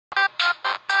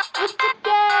What's up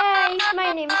guys,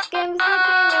 my name is Games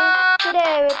Gamer.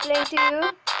 Today we're playing to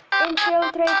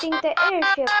Infiltrating the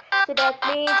Airship. So that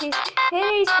means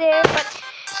Henry's there, but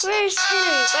where's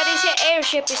Henry? But his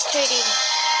airship is trading.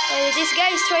 This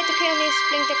guy is trying to kill me,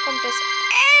 fling the compass.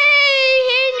 Hey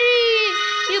Henry!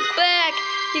 You back!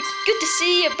 Good to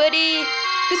see you, buddy.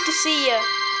 Good to see you.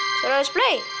 So let's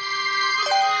play.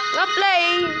 Not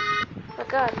play. Oh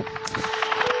god.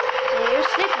 You're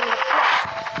sleeping in the back.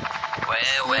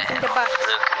 Well, look who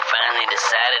finally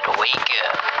decided to wake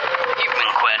up. You've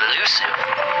been quite elusive,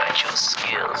 but your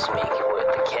skills make you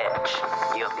worth the catch.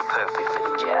 You'll be perfect for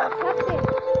the job.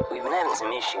 We've been having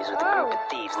some issues with a group of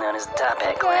thieves known as the Top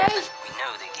Hat Class. We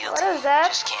know they're guilty,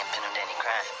 just can't pin them to any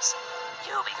crimes.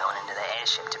 You'll be going into the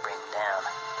airship to bring them down.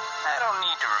 I don't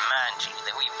need to remind you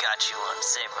that we've got you on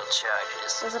several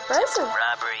charges. There's a person.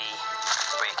 Robbery,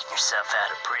 breaking yourself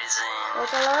out of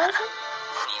prison,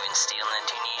 and even stealing a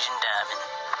Tunisian diamond.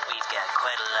 We've got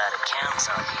quite a lot of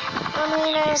counts on you. I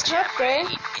mean, it's okay.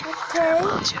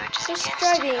 Just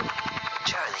driving.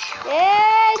 Charlie here.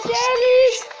 Hey,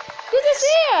 Charlie! Good to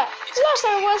see you. Last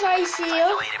time was I see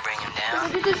you. Way to bring him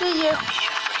down. Good to see you.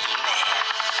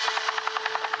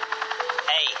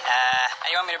 Hey,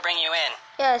 you want me to bring you in?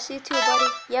 Yes, you too, buddy.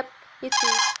 Yep, you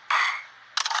too.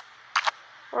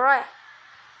 Alright,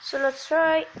 so let's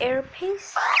try air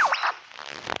pace.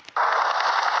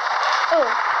 Oh,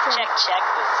 Check.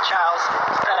 This is Charles.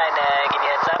 Thought I'd give you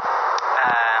a heads up.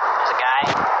 There's a guy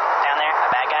down there, a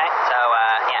bad guy. So,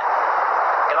 yeah.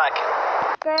 Good luck.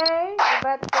 okay, the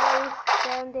bad guy is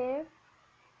down there.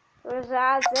 Where's the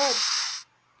AZ?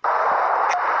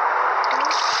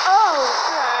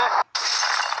 Oh!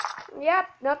 Yep,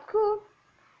 not cool.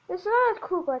 It's not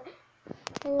cool, but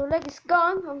your leg is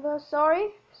gone. I'm very sorry.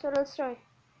 So let's try.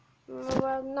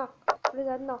 Well, no. What is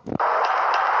that? No. Hey,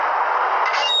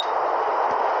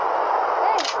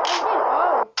 I did.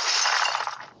 Oh.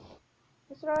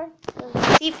 Let's try.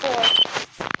 C4.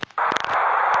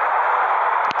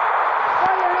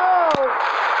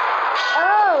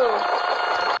 Oh!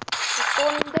 It's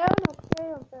going down. Okay,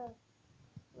 I'm there.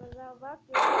 Where's that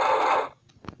vacuum?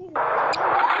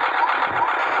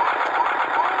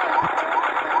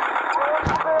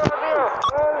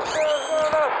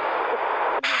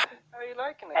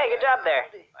 Hey, good job there.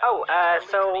 Oh,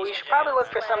 so we should probably look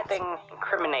for something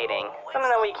incriminating. Something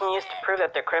that we can use to prove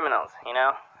that they're criminals, you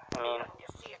know? I mean,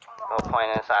 the whole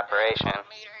point of this operation.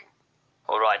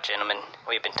 Alright, gentlemen.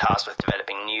 We've been tasked with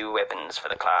developing new weapons for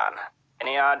the clan.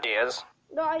 Any ideas?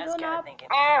 No, I don't have.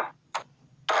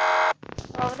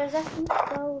 Oh, does that mean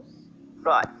those?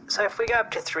 Right, so if we go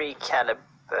up to 3 caliber...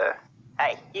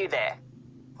 Hey, you there.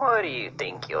 What do you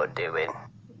think you're doing?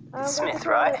 It's Smith,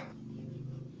 right?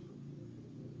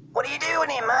 What are you doing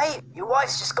here, mate? Your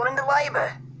wife's just gone into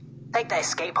labor. Take that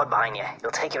escape pod behind you. It'll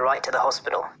take you right to the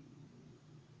hospital.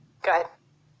 Go ahead.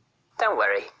 Don't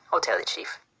worry. I'll tell the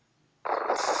chief.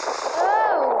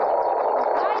 Oh!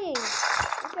 I'm dying.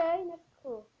 Okay, that's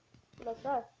cool. Like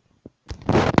that.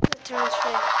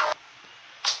 Transfer.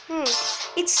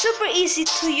 It's super easy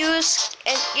to use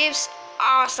and gives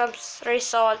awesome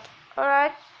result.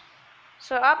 Alright.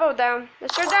 So up or down?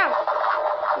 Let's go down.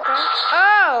 Okay.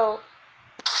 Oh!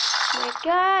 My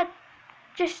god.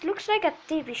 Just looks like a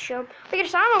TV show.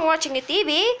 Because I'm watching a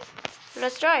TV.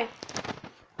 Let's try.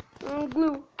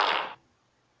 Glue.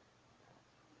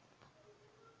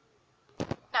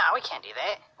 No, we can't do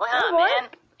that. Well, man,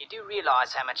 you do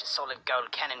realize how much a solid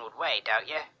gold cannon would weigh, don't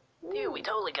you? Dude, we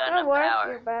totally got enough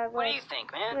power. What do you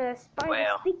think, man?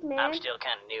 Well, I'm still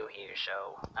kind of new here,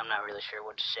 so I'm not really sure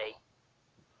what to say.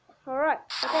 Alright.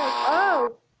 Okay.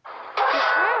 Oh!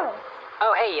 Wow!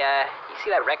 Oh, hey, you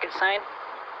see that record sign?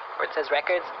 Where it says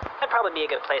records? That'd probably be a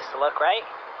good place to look, right?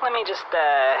 Let me just,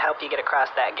 help you get across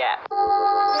that gap.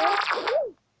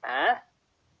 Huh?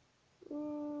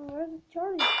 Where's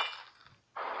Charlie?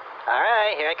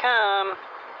 Alright, here I come.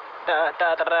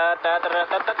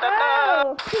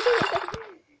 Oh!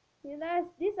 You guys,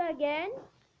 this again?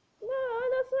 No,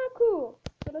 that's not cool.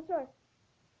 So let's try.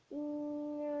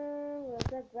 What's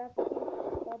that gravity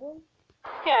bubble?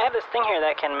 Yeah, I have this thing here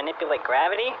that can manipulate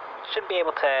gravity. Should be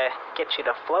able to get you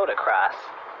to float across.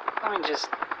 Let me just...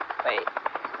 wait.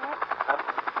 Up. Up.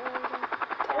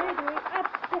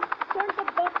 Just turn the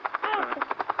boat up.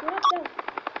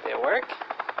 Did it work?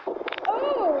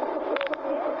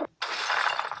 Oh!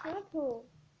 Not cool.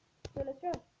 So let's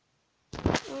try.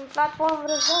 Platform,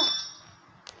 what is that?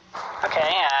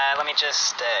 Okay, let me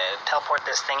just teleport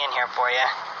this thing in here for you.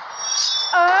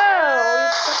 Oh!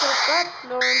 It's such a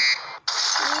platform.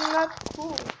 Not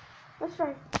cool. Let's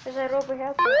try. Is that over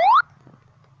here?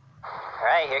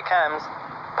 Alright, here it comes.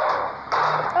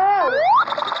 Oh!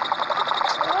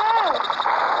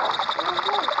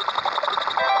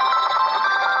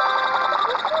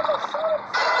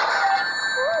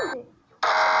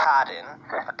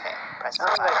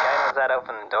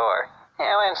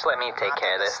 me take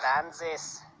care of this.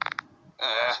 This.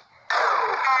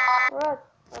 What?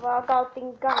 About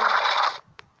outing gun.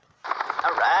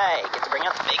 Alright, get to bring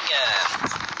out the big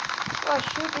guns. Oh,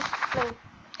 shoot this plane.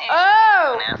 Hey,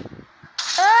 Oh! now.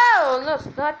 Oh, that's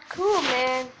not cool,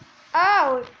 man.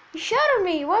 Ow! You shot at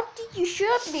me. What did you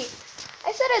shoot me?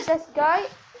 I said it, this guy.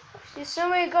 See,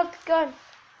 somebody got the gun.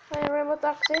 My remote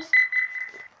access.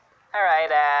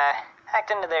 Alright,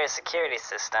 hacked into their security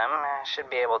system. Should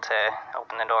be able to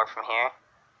open the door from here.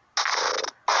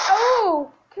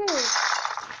 Oh, okay.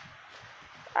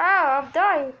 Ow, I'm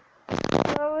dying.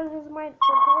 What is my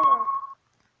controller?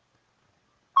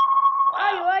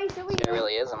 Wow, this guy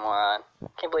really is a moron.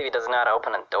 Can't believe he doesn't know how to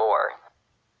open a door.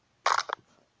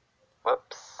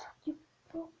 Whoops. You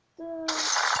broke the...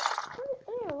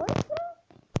 what's that?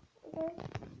 Okay.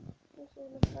 This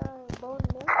is the bone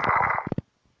there.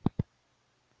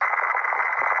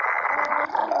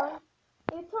 Come on.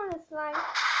 You turn the slime.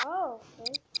 Oh,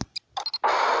 okay.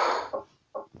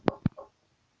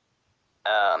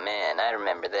 Oh man, I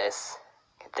remember this.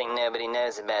 Good thing nobody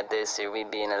knows about this or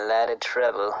we'd be in a lot of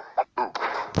trouble.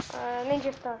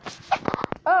 Ninja star.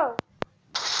 Oh!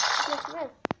 Just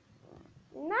missed.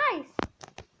 Nice!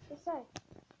 This side.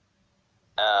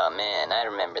 Oh man, I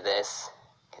remember this.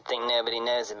 Good thing nobody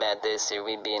knows about this or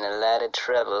we'd be in a lot of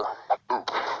trouble.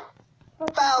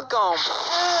 Falcon!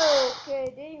 Oh,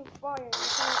 okay, there you fire. You can't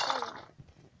fire.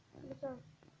 This side.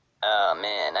 Oh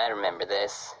man, I remember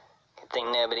this. Good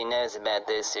thing nobody knows about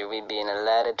this or we'd be in a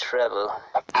lot of trouble.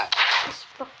 This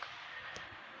fuck.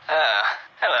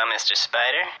 Hello, Mr.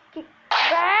 Spider.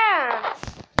 Bam!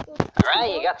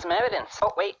 Alright, you got some evidence.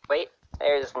 Oh, wait.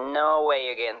 There's no way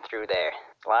you're getting through there.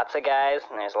 Lots of guys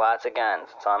and there's lots of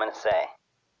guns. That's all I'm gonna say.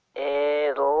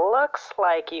 It looks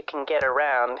like you can get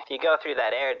around if you go through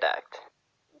that air duct.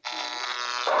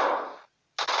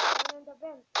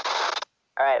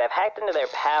 Alright, I've hacked into their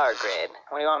power grid.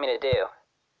 What do you want me to do?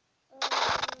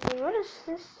 What is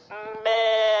this?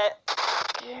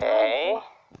 Okay.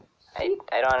 I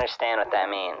don't understand what that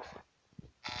means.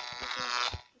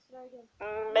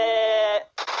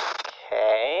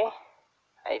 Okay.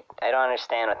 I don't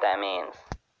understand what that means.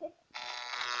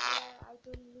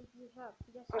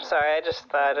 I'm sorry, I just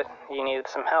thought you needed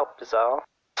some help is all.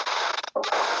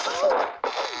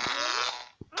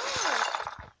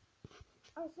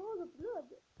 I saw the blood.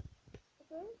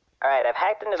 Okay. Alright, I've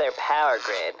hacked into their power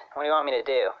grid. What do you want me to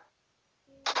do?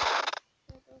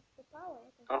 The power.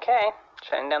 Okay,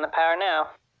 shutting down the power now.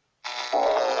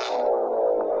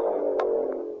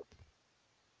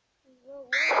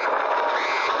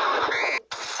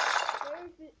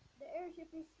 The airship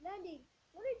is landing.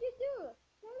 What did you do?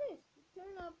 Tell us.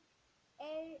 Turn up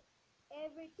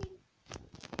everything.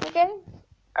 Okay.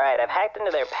 Alright, I've hacked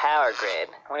into their power grid.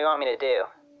 What do you want me to do?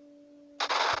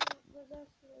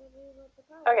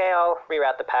 Okay, I'll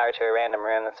reroute the power to a random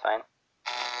room, that's fine.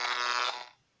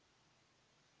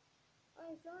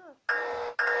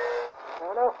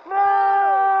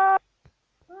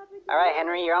 Alright,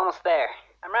 Henry, you're almost there.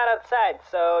 I'm right outside,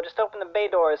 so just open the bay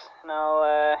doors and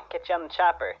I'll get you on the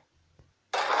chopper.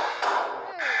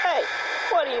 Hey,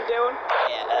 what are you doing?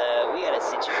 Yeah, we got a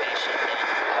situation down in the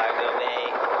cargo bay.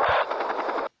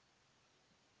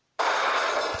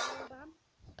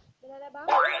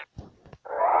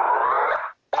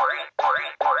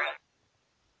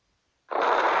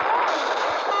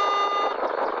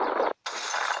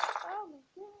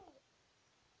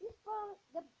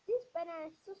 This banana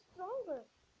is so stronger.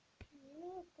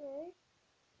 Okay.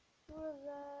 Where's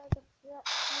the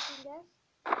sleeping gas?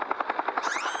 Oh,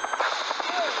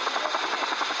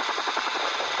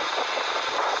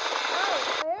 I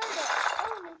heard it.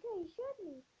 Oh my god, he shot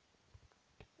me.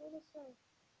 What is that?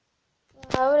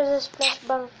 What is this splash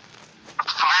bang?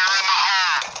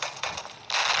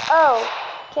 Oh,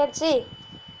 can't see.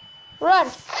 Run!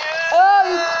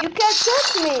 Oh, you can't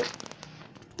catch me.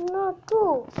 Not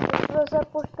cool. This was a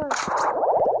poster.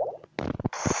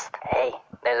 Hey,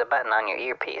 there's a button on your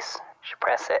earpiece. You should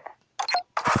press it.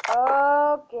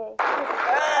 Okay.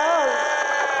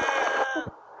 Oh.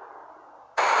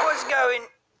 What's going?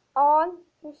 On,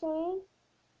 you're saying?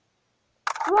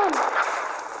 Run!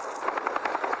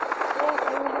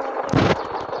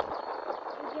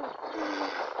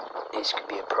 This could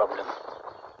be a problem.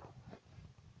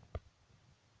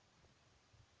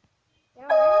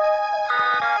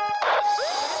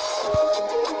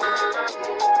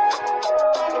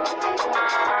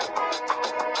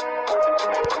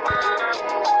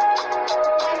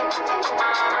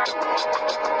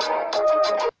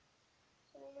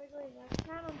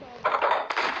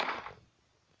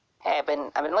 Hey, I've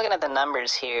been looking at the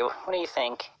numbers here. What do you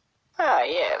think? Ah,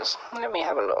 yes. Let me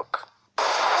have a look.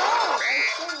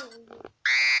 Oh,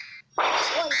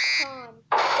 it's on.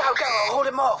 Go, I'll hold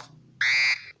him off.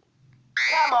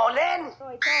 Come on, then. Oh,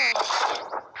 it's on.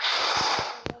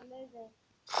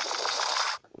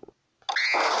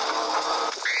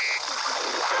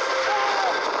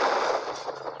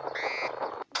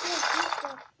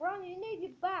 Run, you need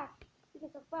it back.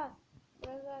 Because of fast.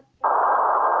 Where's that?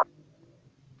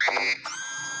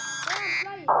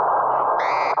 Fly.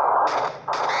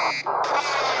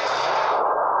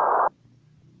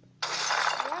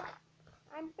 Yep.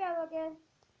 I'm fell again.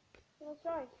 Let's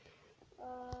try.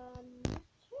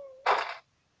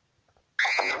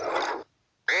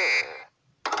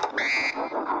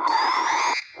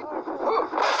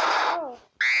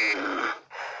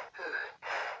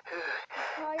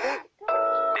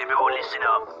 Everyone listen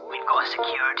up. We've got a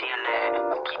security alert.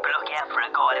 Keep a lookout for a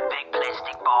guy in a big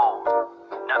plastic ball.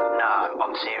 No,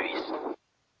 I'm serious.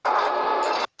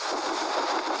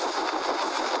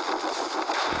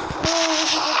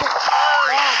 Oh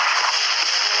yeah.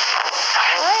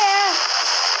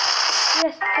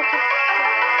 Yes, catch it.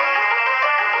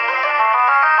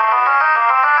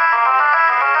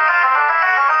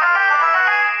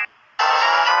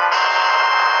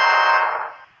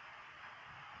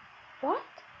 What?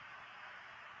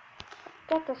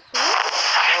 That a sword?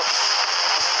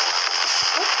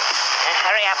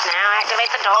 Hurry up now,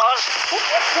 activate the doors. What is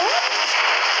that?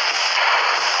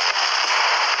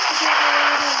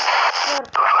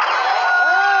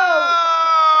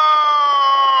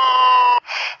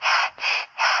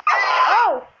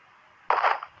 Oh!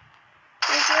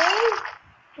 Okay.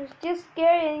 It's just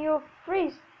scary and you'll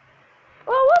freeze.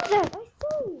 Oh, what's that? I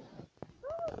saw you.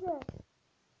 What was that?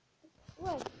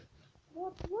 Wait,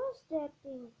 what was that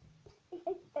thing? I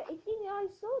think I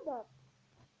saw that.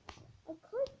 I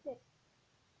clicked it.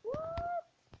 What?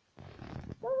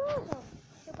 That was awesome.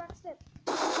 The back step.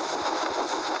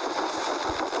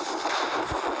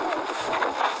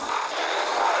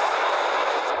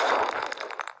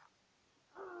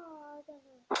 Oh, I don't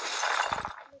know.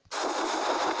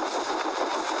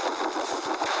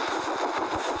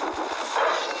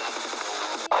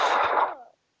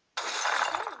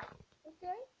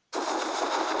 Okay.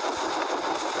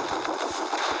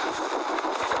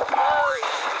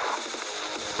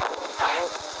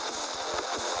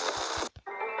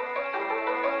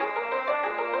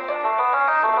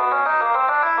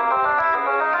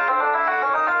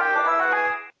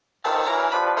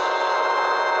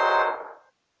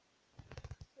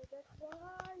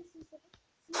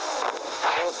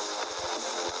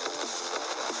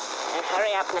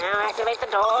 Hurry up now, activate the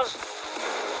doors.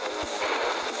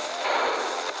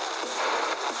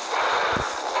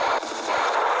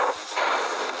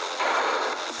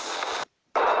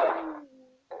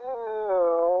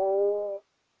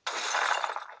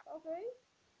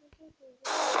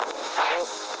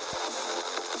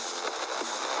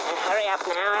 Hurry up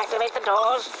now, activate the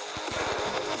doors.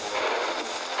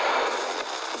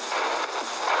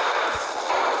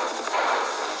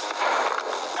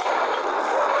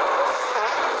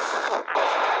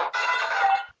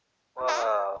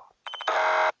 Whoa.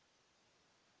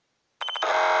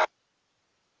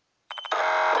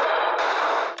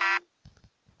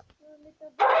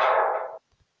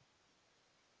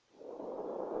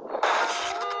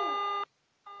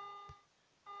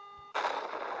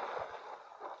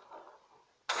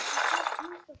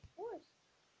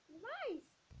 Nice!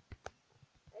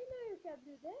 I know you can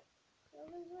do that.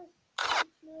 Always was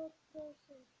little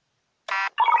person.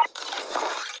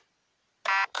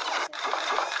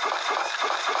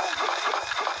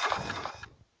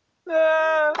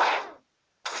 No,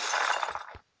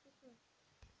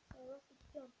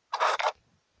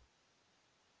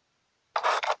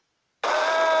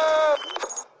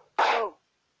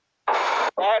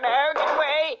 get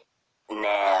away!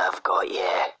 Now I've got you.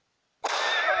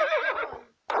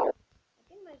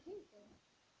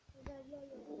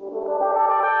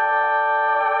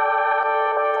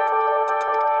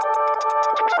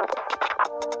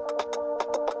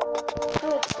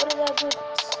 Good, what is that good?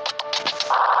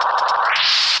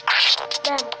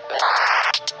 Damn.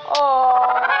 Oh,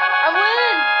 I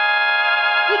win!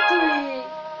 Victory!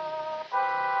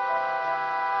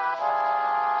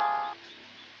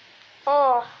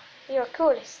 Oh, you're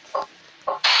coolest.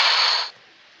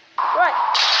 Right,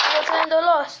 we're playing the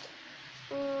lost.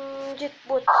 Jet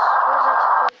boots. What is that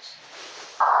jet boots?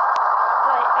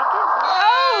 Right, I can't fly.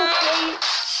 Oh, okay,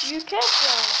 you can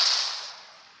fly.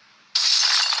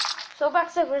 So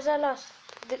backstep, where's that lost?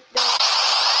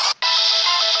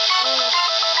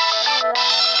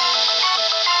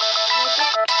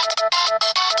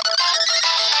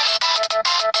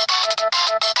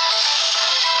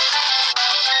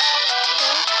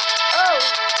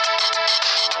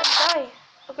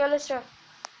 Okay, let's try.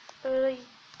 Really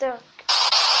dark.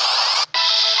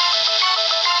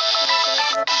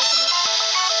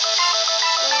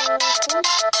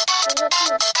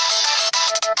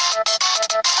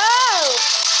 Oh!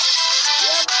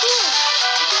 Yeah, cool.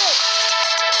 Okay.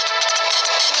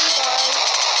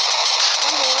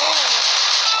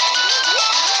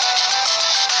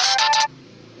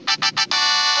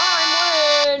 I'm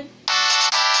one.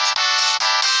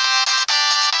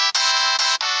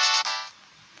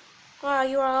 Wow,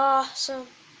 you are awesome.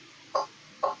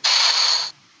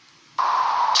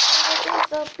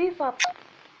 The beef up.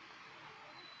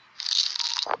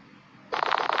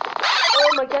 Oh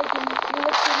my god, you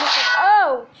look so much.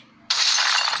 Ouch!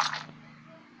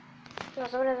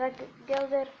 Because what did I go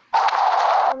there?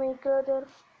 I mean, go there.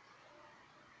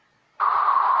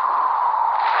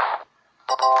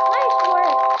 Nice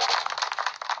work!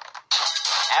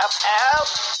 Help, help!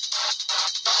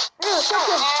 No, take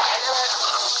him.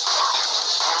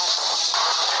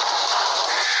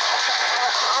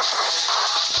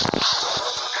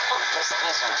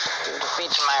 Listen, you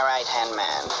defeated my right-hand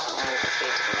man, and you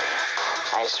defeated me.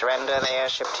 I surrender the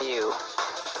airship to you.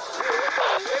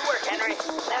 Good work, Henry.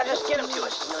 Now just get him to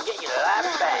us, and you'll get your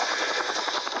life back.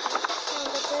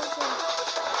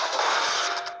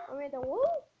 I mean, the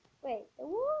wall? Wait, the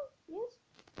wall? Yes?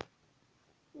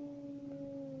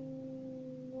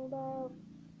 About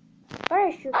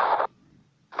parachute.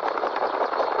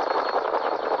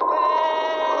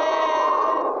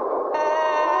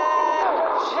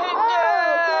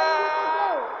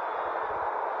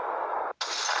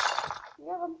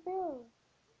 Yeah, I'm feeling.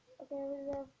 Okay, we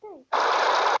have thing.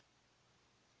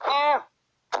 Yeah.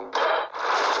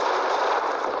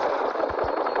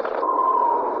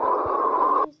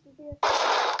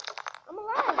 I'm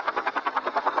alive.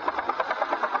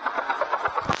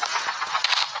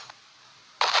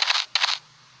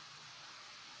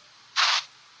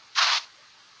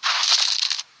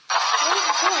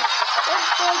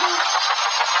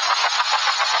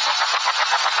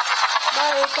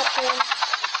 Bye, Captain.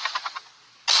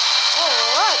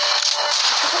 Alright.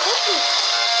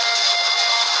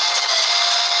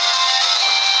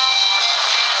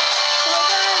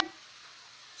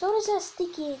 So does a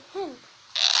sticky hand.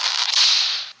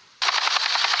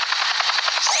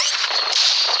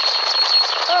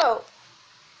 Oh.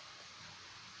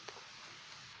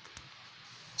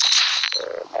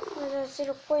 There's a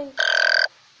 0 point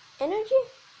energy?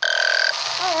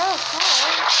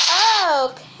 Oh,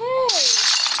 okay.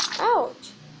 Ouch.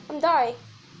 I'm dying.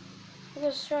 I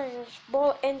just try this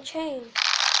ball and chain.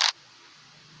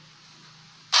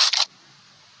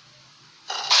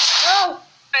 Oh!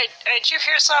 Hey, did you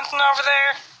hear something over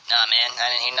there? Nah, man, I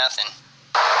didn't hear nothing.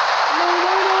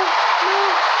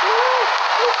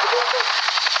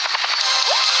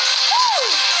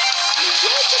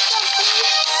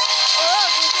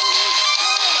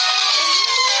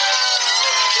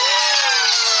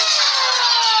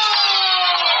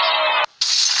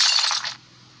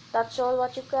 That's all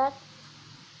what you got?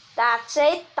 That's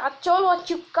it? That's all what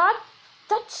you got?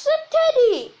 That's a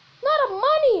teddy, not a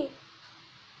money.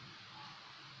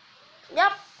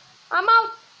 Yep, I'm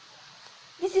out.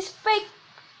 This is fake.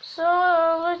 So,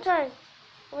 return.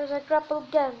 Where's that grapple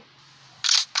gun?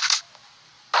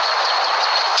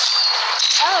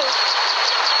 Oh!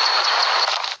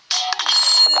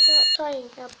 I'm not trying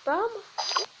a bomb.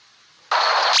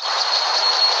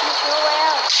 There's no way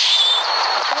out.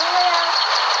 There's no way out.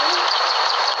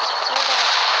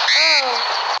 Oh!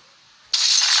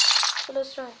 So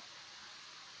let's try.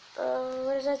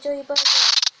 Where's that Joey button?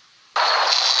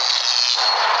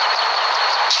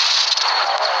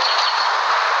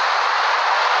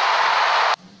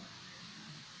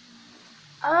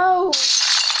 Oh!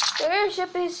 The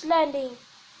airship is landing.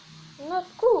 Not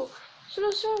cool. So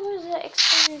let's try where's the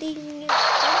expanding.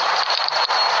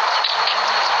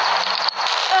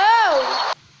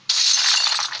 Oh!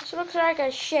 This looks like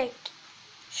a shake.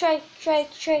 Shake,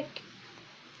 shake, shake.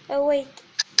 Oh wait.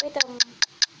 Wait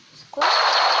squat.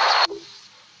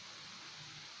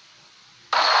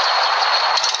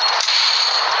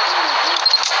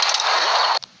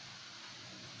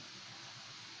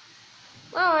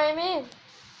 Oh, I'm in.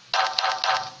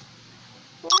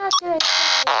 We're not good.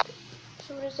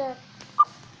 So what is that?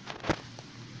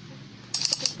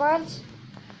 The funds?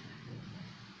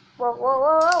 Whoa, whoa,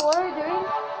 whoa, whoa, what are you doing?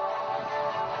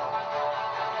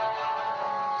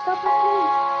 Stop it,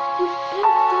 please. You blinked 2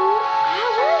 hours?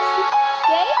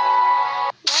 Okay?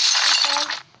 Yep, I'm fine.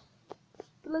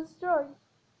 Let's try.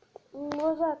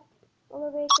 What's that?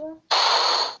 Elevator?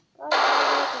 Oh,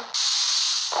 elevator.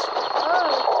 Oh!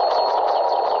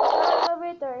 It's not an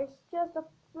elevator, it's just a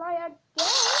fly again.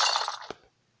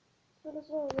 What is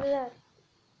wrong with that?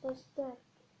 What's that?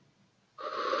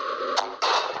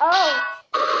 Oh!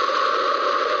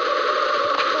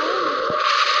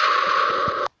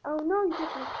 Oh no, you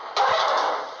didn't.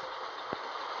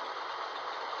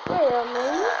 Wait a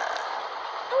minute.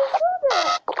 I saw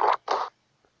that.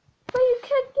 But you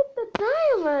can't get the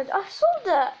diamond. I saw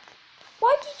that.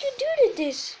 Why did you do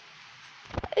this?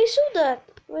 I saw that.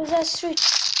 Where's that switch?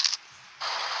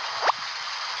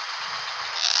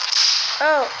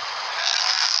 Oh.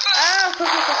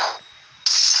 Oh.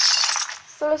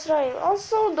 So let's try. I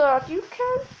saw that. You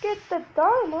can't get the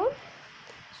diamond.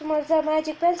 So where's that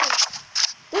magic pencil?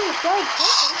 This is a giant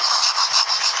pencil.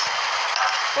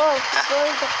 Whoa, he's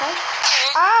going to fight.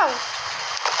 Ow!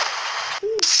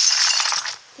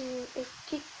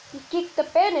 He kicked the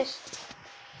penis.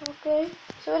 Okay,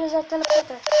 so what is that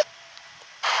teleporter?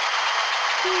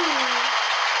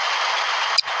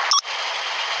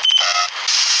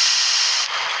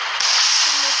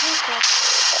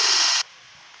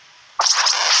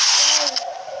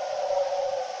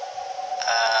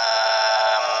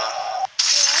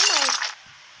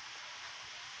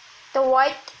 The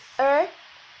white earth?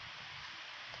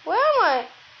 Where am I?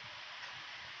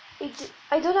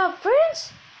 I don't have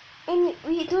friends? And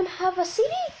we don't have a city?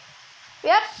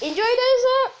 Yep, enjoy this.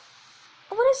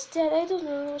 What is that? I don't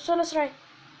know. So let's try.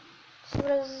 So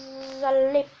there's a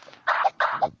lip.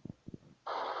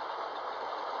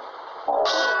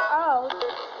 Oh.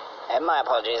 My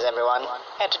apologies, everyone.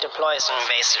 Had to deploy some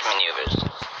evasive maneuvers.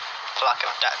 Flock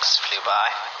of ducks flew by.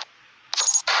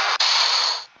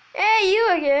 Hey, you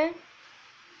again.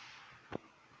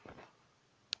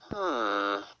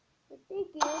 Thank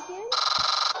you again.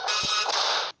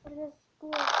 What is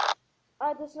cool?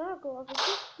 That's not cool. It's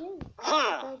just game.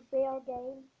 The bear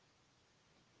game.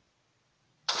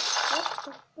 What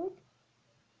the frick?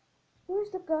 Where's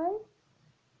the guy?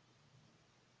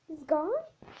 He's gone?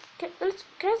 Can I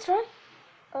try?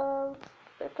 Can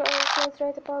I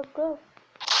try the power glove?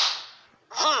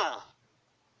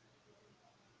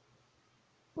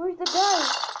 Where's the guy?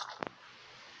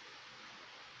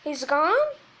 He's gone?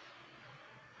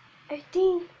 I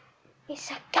think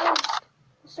it's a ghost.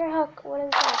 Mr. Huck, what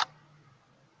is that?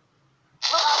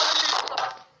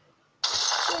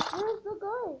 Wait, where's the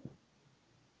guy?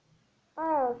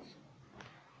 Ouch.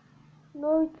 No,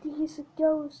 I think he's a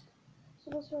ghost. So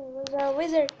that's right, where's our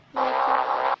wizard?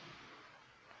 Oh!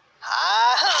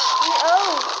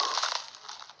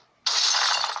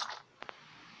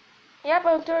 Yep,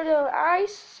 I'm through the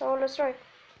ice, so let's try.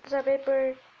 There's a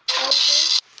paper.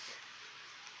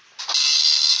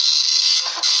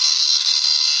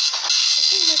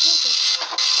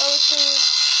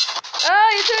 Oh,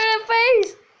 you turned the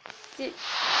face! Did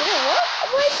what? Oh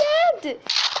my god!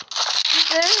 You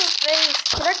turned the face.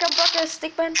 Can I come back as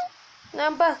stickman? No,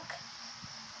 I'm back.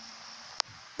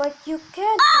 But you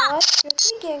can't, what? You're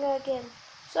thinking again.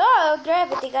 So,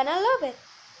 gravity gonna love it.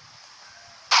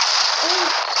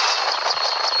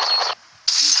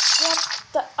 You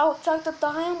dropped outside the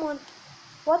diamond.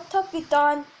 What have you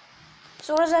done?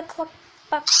 So what is that clock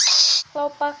back? Claw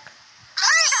back.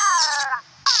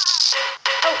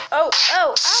 Oh!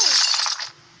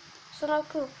 So not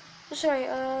cool. Sorry,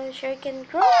 sure I can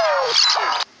grow.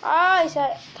 Ah, it's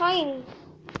tiny.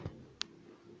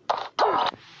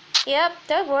 Yep,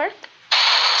 that worked.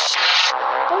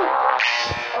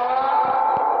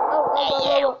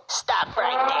 Hey, stop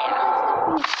right there.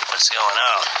 What's going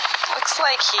on? Looks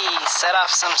like he set off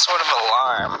some sort of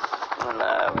alarm in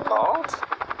the vault.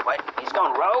 What? He's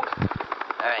going rogue?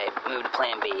 Alright, move to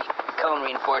plan B. Cone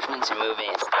reinforcements and move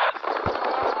in.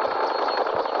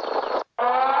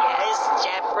 Yeah, this is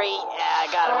Jeffrey. I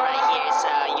got him right here, so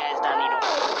you guys don't need to...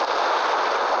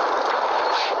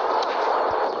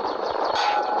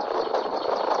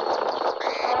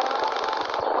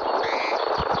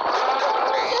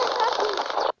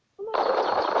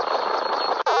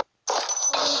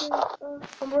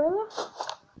 Umbrella?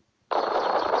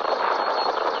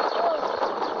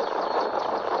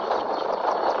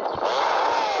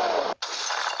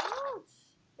 Ouch!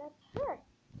 That hurt.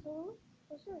 So,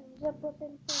 sure, the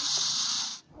broken thing.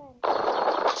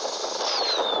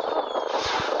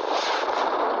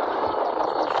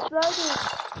 Exploding.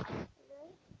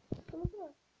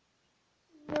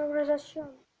 No resolution.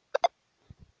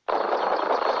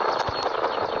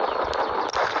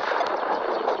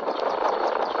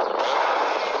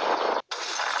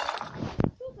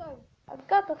 I've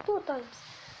got it 2 times.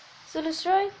 So let's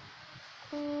try.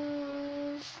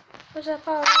 Where's that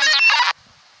power?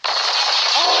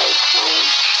 Oh, it's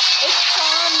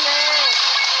on, man.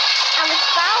 And it's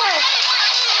power.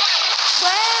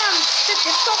 Bam!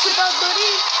 you talking about,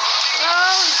 buddy?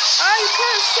 You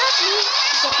can't shot me.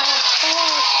 Because I am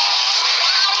fast.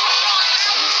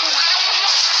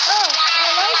 Oh,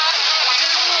 really?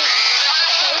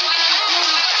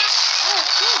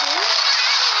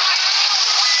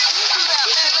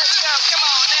 Let's go. Come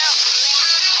on now.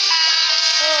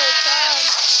 Oh, it's on.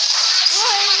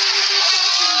 Why are you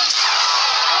talking?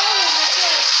 Oh my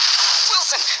God.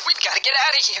 Wilson, we've got to get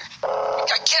out of here. We've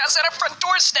got chaos at our front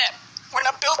doorstep. We're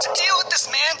not built to deal with this,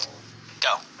 man.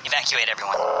 Go. Evacuate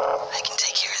everyone. I can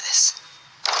take care of this.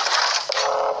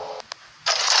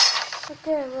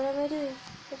 Okay, what am I doing?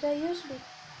 What I use me?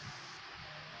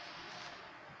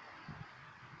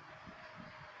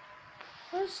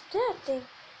 What's that thing?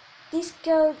 This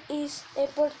code is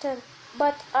important,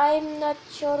 but I'm not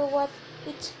sure what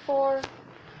it's for.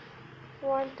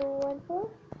 1214?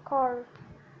 Car.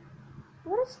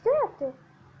 What is that?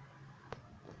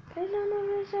 I don't know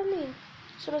what does that mean.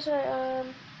 So what's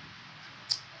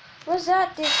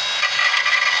that? This?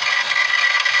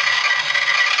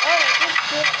 Oh, this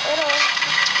good. Hello.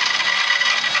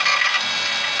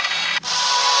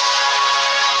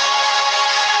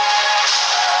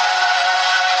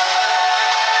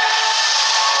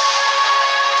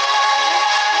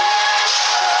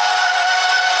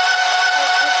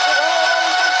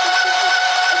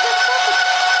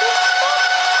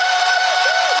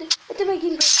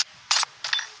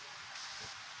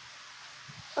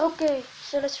 Okay,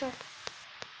 so let's try.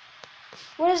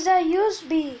 What does that use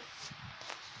be?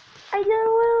 I don't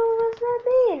know what does that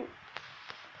mean.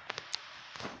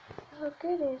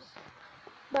 Okay, this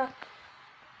back.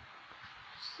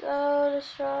 So let's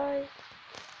try.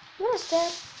 What is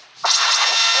that?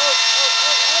 Oh,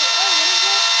 what is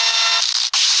that?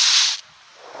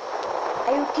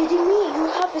 Are you kidding me? You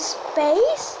have a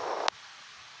space?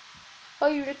 Oh,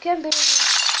 you can't believe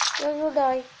it. You will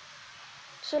die.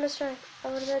 So let's try.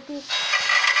 I'm gonna do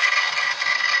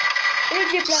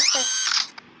energy blaster.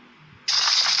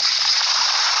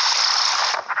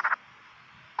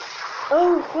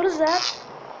 Oh, what is that?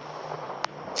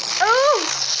 Oh!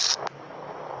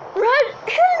 Run!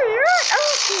 Henry, run!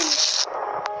 Okay.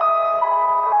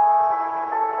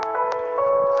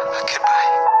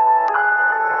 Goodbye.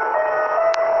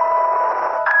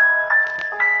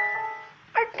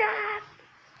 Dad!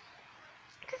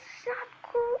 This is not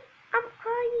cool. I'm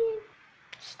crying.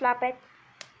 Slap it.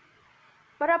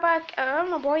 What about, I don't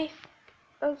know, boy.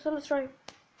 Oh, so let's try.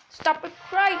 Stop it,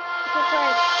 cry. Don't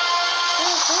cry. Oh,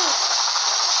 my God.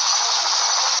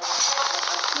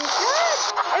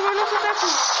 Everyone else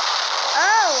attacking.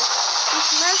 Oh, he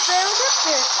smashed the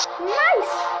helicopter.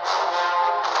 Nice.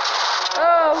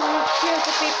 Oh, we killed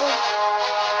the people.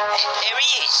 There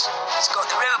he is. He's got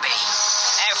the ruby.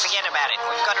 Now forget about it.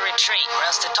 We've got to retreat, or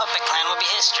else the Topic clan will be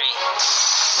history.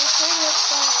 Okay, let's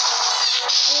go.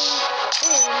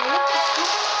 Wait a minute.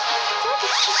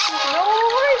 No,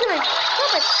 what are you doing?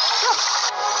 Stop it. Stop.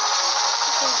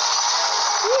 Okay.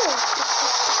 Here.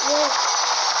 Wait.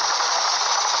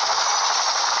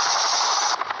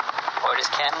 Orders,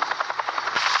 Captain?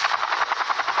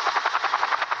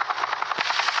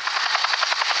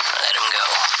 Let him go.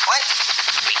 What?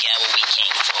 We got what we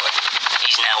came for.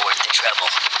 He's not worth the trouble.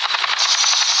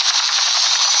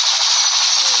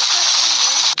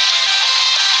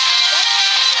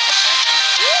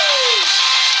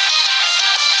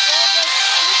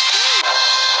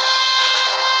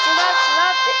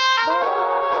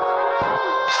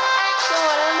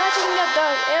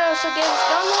 Games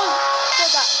download so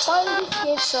that follow this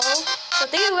game so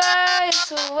thank you guys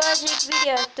for watching this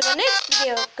video. To the next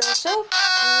video, so